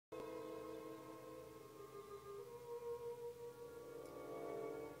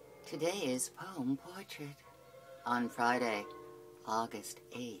Today's poem portrait on Friday, August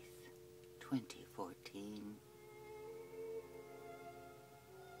 8th, 2014.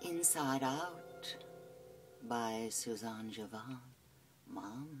 Inside Out by Suzán Jiván,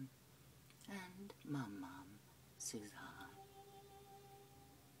 Mom and Mum Suzán.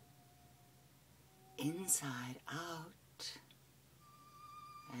 Inside Out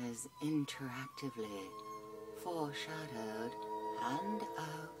as interactively foreshadowed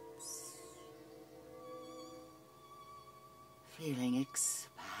handouts, feeling expansive,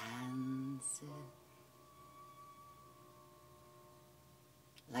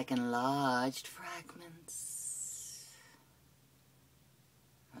 like enlarged fragments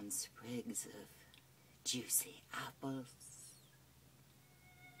on sprigs of juicy apples,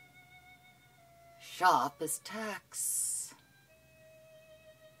 sharp as tacks,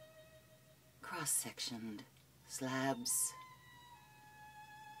 cross-sectioned slabs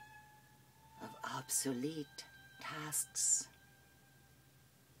of obsolete tasks,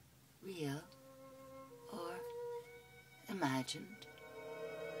 real or imagined,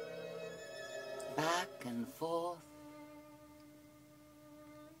 back and forth,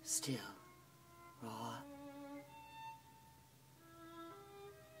 still raw,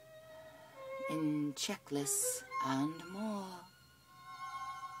 in checklists and more,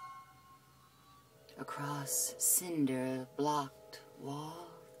 across cinder-blocked walls,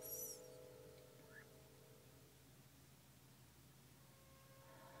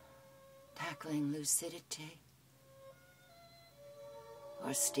 tackling lucidity,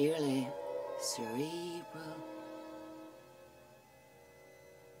 austerely cerebral,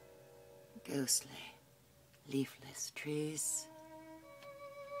 ghostly leafless trees,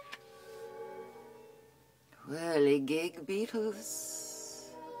 whirligig beetles,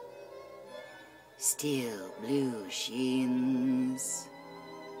 steel blue sheens,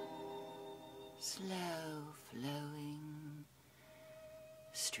 slow flowing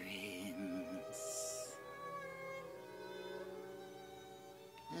streams,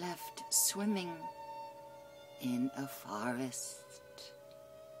 left swimming in a forest,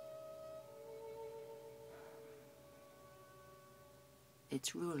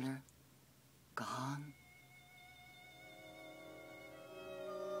 its ruler gone.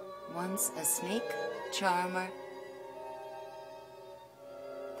 Once a snake charmer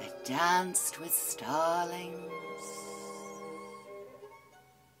that danced with starlings,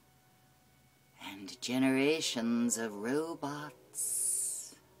 and generations of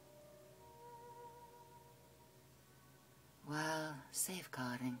robots, while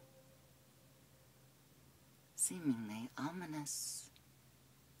safeguarding seemingly ominous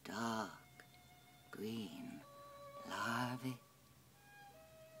dark green larvae,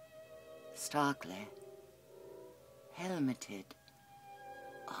 starkly helmeted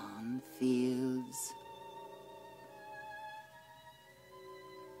on fields